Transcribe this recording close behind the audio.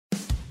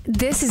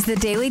This is the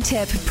Daily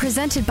Tip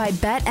presented by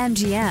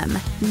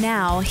BetMGM.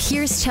 Now,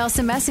 here's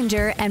Chelsea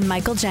Messenger and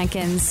Michael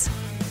Jenkins.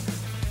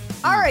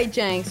 All right,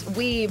 Jenks,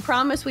 we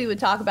promised we would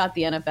talk about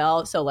the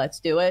NFL, so let's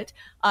do it.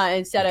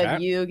 Instead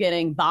of you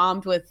getting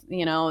bombed with,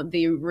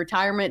 the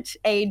retirement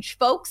age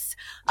folks.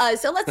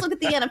 So let's look at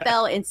the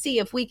NFL and see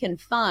if we can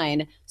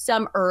find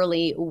some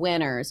early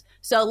winners.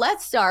 So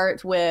let's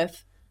start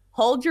with,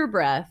 hold your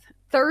breath,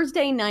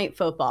 Thursday Night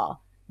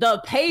Football.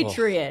 The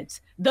Patriots,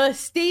 the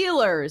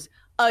Steelers,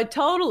 a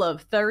total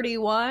of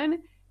 31,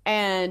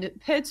 and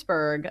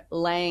Pittsburgh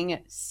laying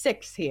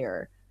 6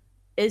 here.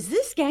 Is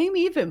this game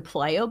even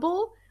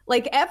playable?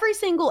 Like, every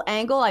single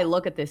angle I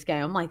look at this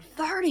game, I'm like,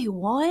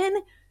 31?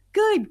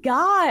 Good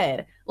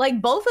God. Like,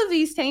 both of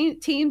these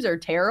teams are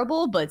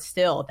terrible, but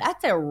still,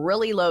 that's a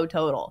really low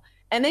total.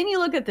 And then you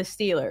look at the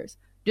Steelers.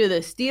 Do the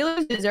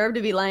Steelers deserve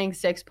to be laying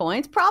 6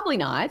 points? Probably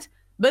not.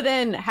 But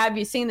then, have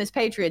you seen this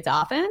Patriots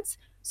offense?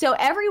 So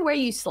everywhere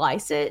you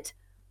slice it,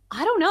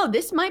 I don't know.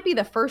 This might be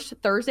the first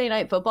Thursday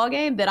Night Football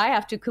game that I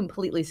have to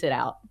completely sit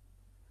out.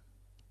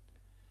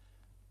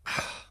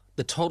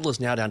 The total is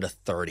now down to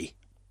 30.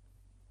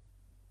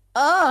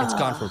 It's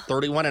gone from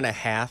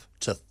 31.5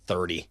 to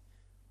 30.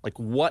 Like,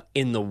 what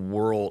in the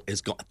world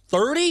is going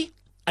 30?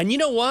 And you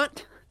know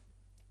what?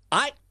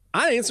 I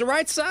think it's the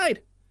right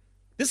side.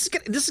 This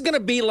is going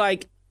to be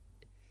like,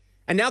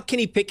 and now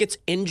Kenny Pickett's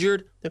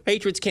injured. The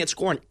Patriots can't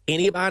score on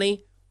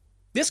anybody.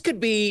 This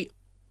could be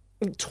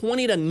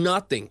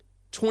 20-0,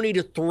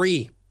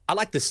 20-3. I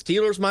like the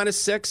Steelers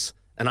 -6,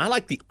 and I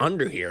like the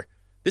under here.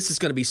 This is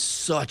going to be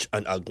such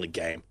an ugly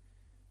game.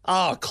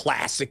 Oh,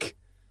 classic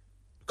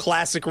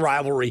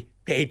rivalry,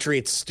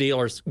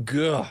 Patriots-Steelers.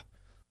 Gah,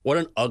 what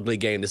an ugly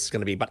game this is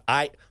going to be. But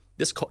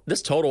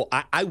this total,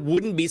 I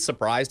wouldn't be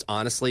surprised,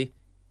 honestly,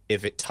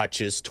 if it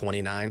touches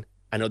 29.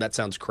 I know that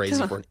sounds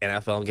crazy for an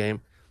NFL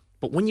game.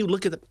 But when you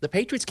look at the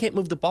Patriots can't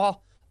move the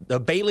ball. The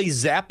Bailey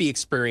Zappi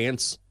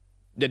experience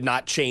did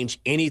not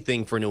change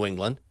anything for New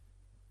England.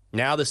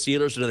 Now the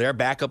Steelers are their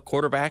backup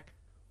quarterback.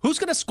 Who's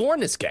going to score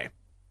in this game?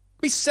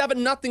 It'll be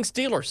 7-0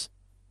 Steelers.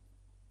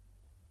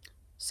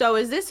 So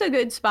is this a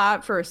good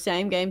spot for a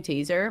same-game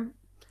teaser?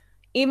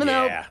 Even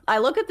though I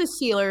look at the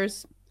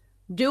Steelers,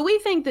 do we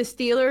think the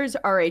Steelers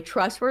are a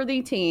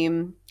trustworthy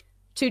team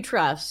to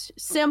trust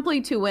simply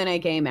to win a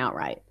game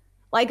outright?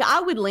 Like, I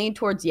would lean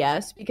towards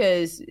yes,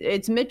 because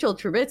it's Mitchell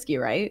Trubisky,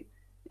 right?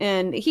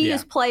 And he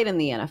has played in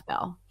the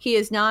NFL. He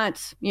is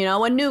not,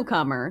 a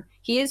newcomer.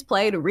 He has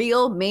played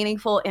real,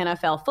 meaningful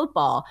NFL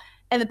football.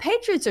 And the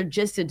Patriots are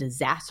just a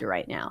disaster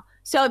right now.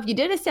 So if you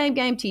did a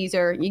same-game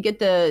teaser, you get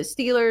the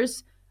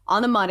Steelers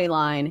on the money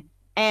line,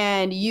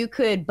 and you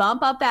could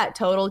bump up that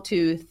total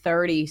to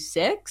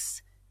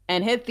 36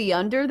 and hit the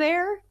under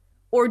there?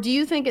 Or do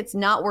you think it's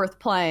not worth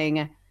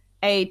playing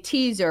a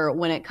teaser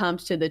when it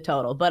comes to the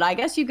total? But I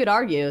guess you could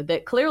argue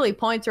that clearly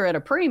points are at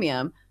a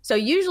premium. So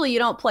usually you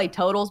don't play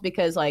totals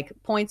because, like,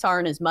 points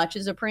aren't as much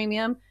as a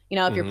premium.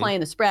 If you're playing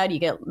the spread, you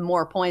get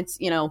more points,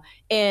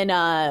 in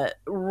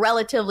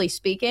relatively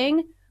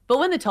speaking. But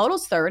when the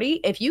total's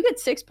 30, if you get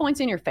 6 points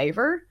in your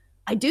favor,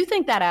 I do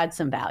think that adds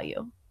some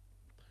value.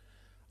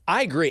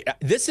 I agree.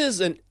 This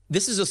is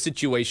a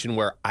situation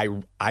where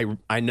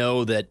I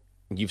know that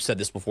you've said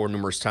this before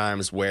numerous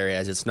times,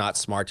 whereas it's not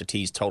smart to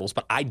tease totals,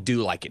 but I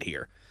do like it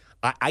here.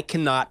 I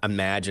cannot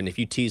imagine if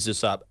you tease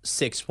this up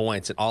 6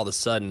 points and all of a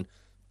sudden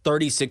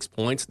 36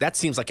 points, that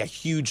seems like a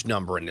huge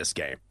number in this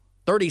game.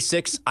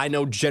 36, I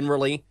know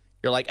generally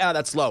you're like,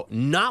 that's low.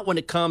 Not when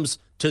it comes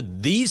to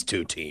these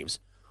two teams.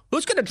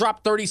 Who's going to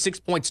drop 36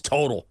 points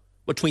total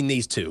between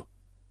these two?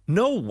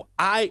 No,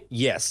 I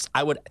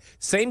would.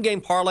 Same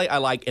game parlay, I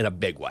like in a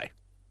big way.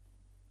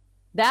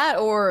 That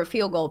or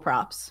field goal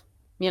props.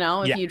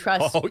 If you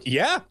trust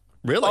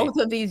really both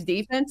of these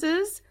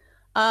defenses.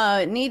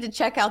 Need to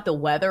check out the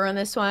weather on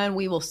this one.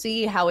 We will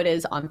see how it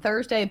is on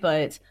Thursday,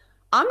 but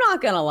I'm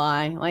not going to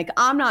lie. Like,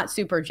 I'm not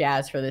super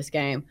jazzed for this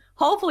game.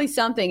 Hopefully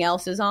something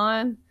else is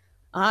on.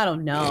 I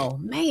don't know.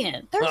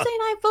 Man, Thursday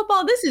Night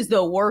Football, this is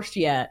the worst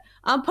yet.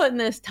 I'm putting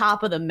this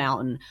top of the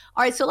mountain.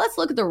 All right, so let's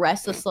look at the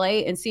rest of the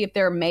slate and see if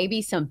there may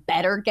be some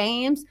better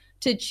games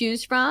to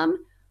choose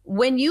from.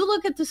 When you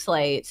look at the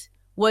slate,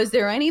 was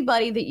there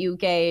anybody that you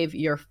gave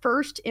your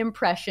first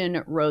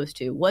impression rose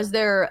to? Was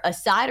there a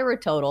side or a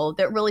total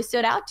that really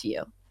stood out to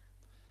you?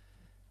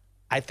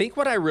 I think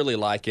what I really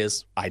like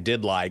is I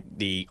did like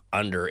the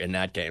under in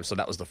that game. So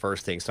that was the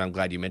first thing. So I'm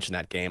glad you mentioned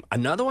that game.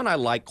 Another one I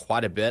like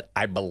quite a bit,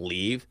 I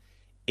believe,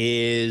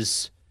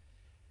 is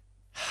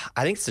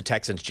I think it's the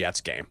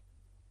Texans-Jets game.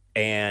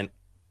 And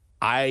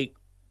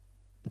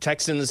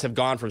Texans have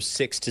gone from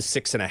 6 to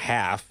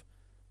 6.5,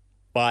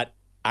 but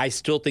I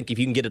still think if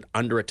you can get it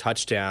under a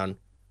touchdown,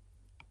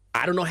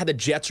 I don't know how the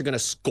Jets are going to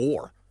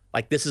score.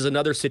 Like, this is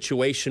another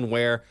situation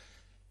where,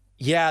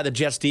 yeah, the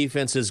Jets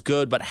defense is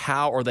good, but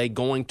how are they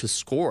going to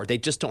score? They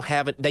just don't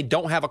have it. They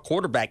don't have a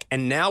quarterback.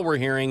 And now we're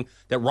hearing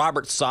that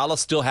Robert Saleh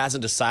still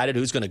hasn't decided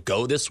who's going to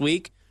go this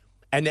week,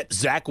 and that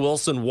Zach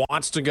Wilson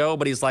wants to go,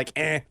 but he's like,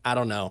 I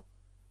don't know.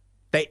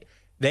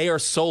 They are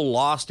so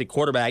lost at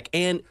quarterback,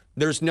 and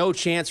there's no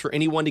chance for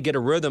anyone to get a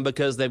rhythm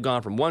because they've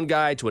gone from one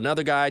guy to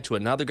another guy to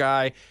another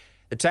guy.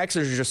 The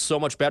Texans are just so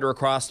much better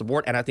across the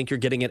board, and I think you're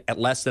getting it at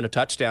less than a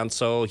touchdown.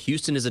 So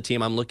Houston is a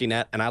team I'm looking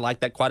at, and I like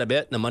that quite a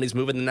bit, and the money's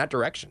moving in that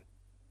direction.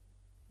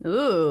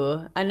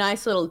 Ooh, a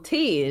nice little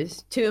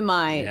tease to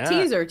my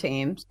teaser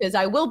teams, because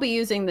I will be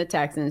using the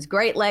Texans.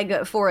 Great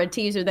leg for a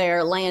teaser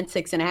there. Land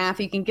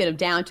 6.5. You can get them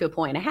down to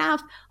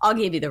 1.5. I'll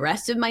give you the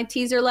rest of my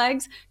teaser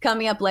legs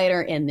coming up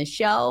later in the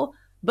show.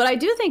 But I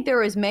do think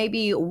there is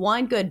maybe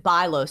one good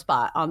buy low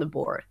spot on the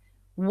board.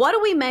 What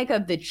do we make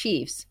of the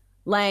Chiefs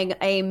laying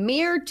a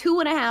mere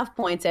 2.5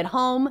 points at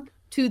home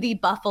to the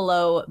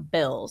Buffalo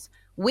Bills?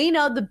 We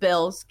know the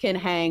Bills can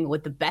hang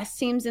with the best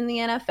teams in the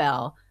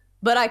NFL,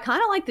 but I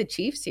kind of like the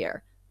Chiefs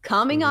here,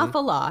 coming off a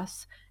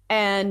loss.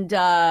 And,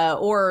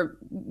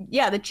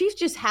 the Chiefs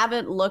just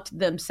haven't looked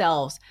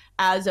themselves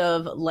as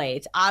of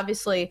late.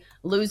 Obviously,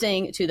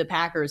 losing to the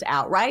Packers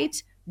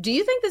outright. Do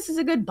you think this is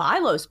a good buy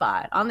low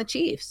spot on the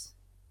Chiefs?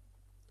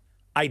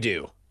 I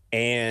do.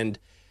 And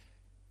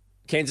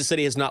Kansas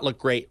City has not looked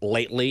great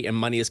lately, and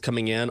money is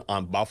coming in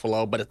on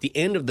Buffalo. But at the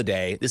end of the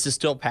day, this is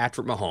still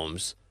Patrick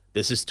Mahomes.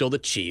 This is still the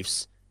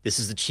Chiefs. This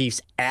is the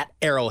Chiefs at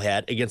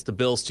Arrowhead against the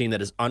Bills team that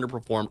has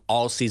underperformed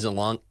all season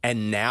long.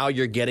 And now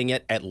you're getting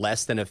it at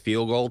less than a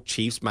field goal,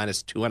 Chiefs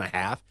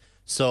 -2.5.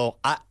 So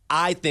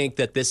I think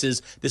that this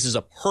is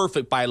a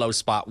perfect buy low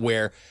spot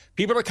where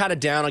people are kind of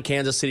down on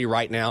Kansas City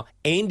right now.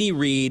 Andy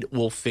Reid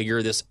will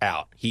figure this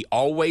out. He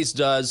always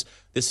does.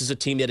 This is a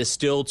team that is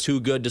still too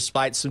good,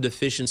 despite some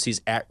deficiencies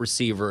at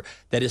receiver,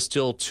 that is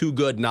still too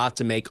good not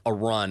to make a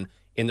run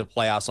in the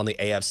playoffs on the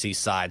AFC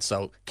side.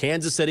 So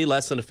Kansas City,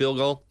 less than a field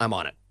goal, I'm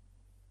on it.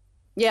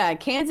 Yeah,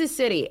 Kansas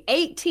City,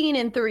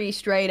 18-3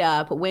 straight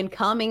up when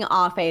coming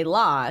off a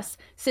loss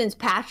since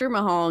Patrick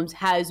Mahomes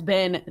has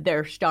been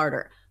their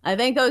starter. I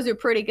think those are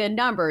pretty good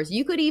numbers.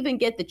 You could even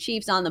get the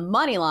Chiefs on the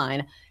money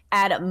line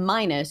at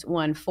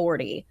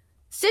 -140.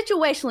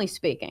 Situationally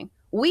speaking,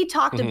 we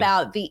talked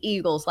about the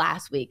Eagles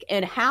last week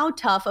and how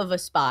tough of a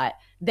spot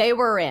they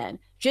were in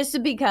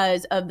just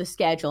because of the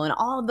schedule and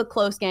all of the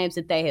close games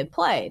that they had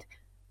played.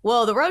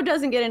 Well, the road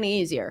doesn't get any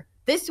easier.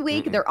 This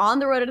week, they're on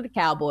the road to the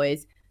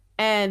Cowboys,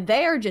 and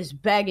they are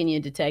just begging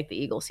you to take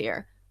the Eagles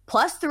here.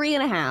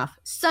 +3.5,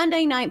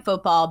 Sunday Night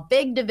Football,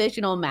 big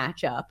divisional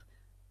matchup.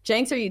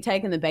 Jenks, are you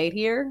taking the bait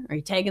here? Are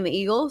you taking the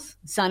Eagles?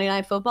 Sunday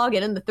Night Football,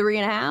 getting the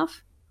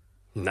 3.5?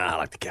 Nah, I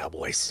like the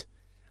Cowboys.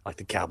 I like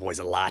the Cowboys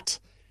a lot.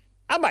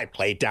 I might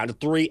play it down to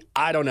 3.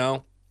 I don't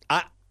know.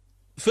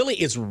 Philly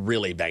is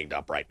really banged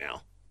up right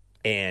now.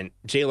 And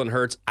Jalen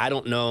Hurts, I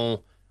don't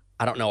know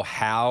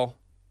how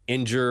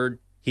injured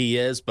he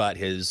is, but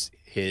he's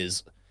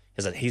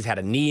had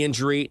a knee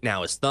injury.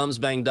 Now his thumb's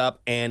banged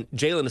up. And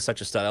Jalen is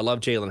such a stud. I love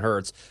Jalen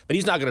Hurts, but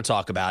he's not going to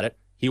talk about it.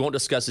 He won't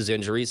discuss his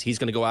injuries. He's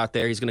going to go out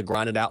there. He's going to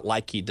grind it out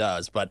like he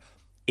does. But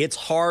it's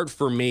hard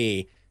for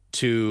me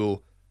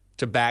to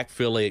back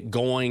Philly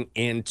going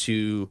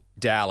into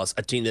Dallas,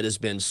 a team that has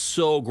been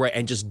so great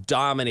and just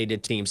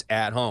dominated teams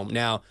at home.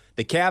 Now,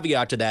 the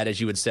caveat to that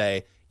is you would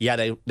say,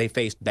 yeah, they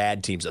faced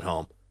bad teams at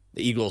home.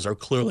 The Eagles are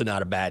clearly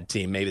not a bad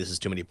team. Maybe this is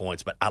too many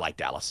points, but I like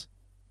Dallas.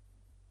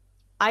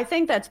 I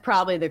think that's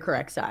probably the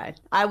correct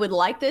side. I would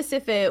like this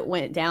if it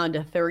went down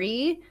to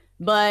 3,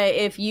 but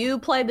if you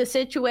played the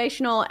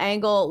situational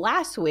angle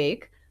last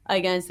week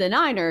against the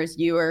Niners,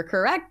 you were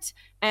correct.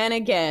 And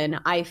again,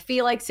 I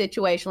feel like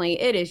situationally,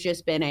 it has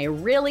just been a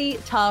really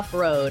tough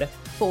road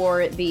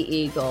for the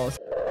Eagles.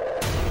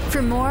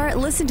 For more,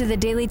 listen to the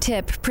Daily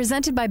Tip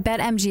presented by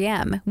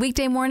BetMGM.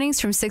 Weekday mornings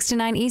from 6 to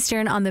 9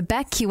 Eastern on the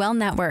BetQL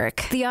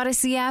network, the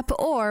Odyssey app,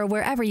 or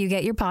wherever you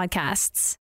get your podcasts.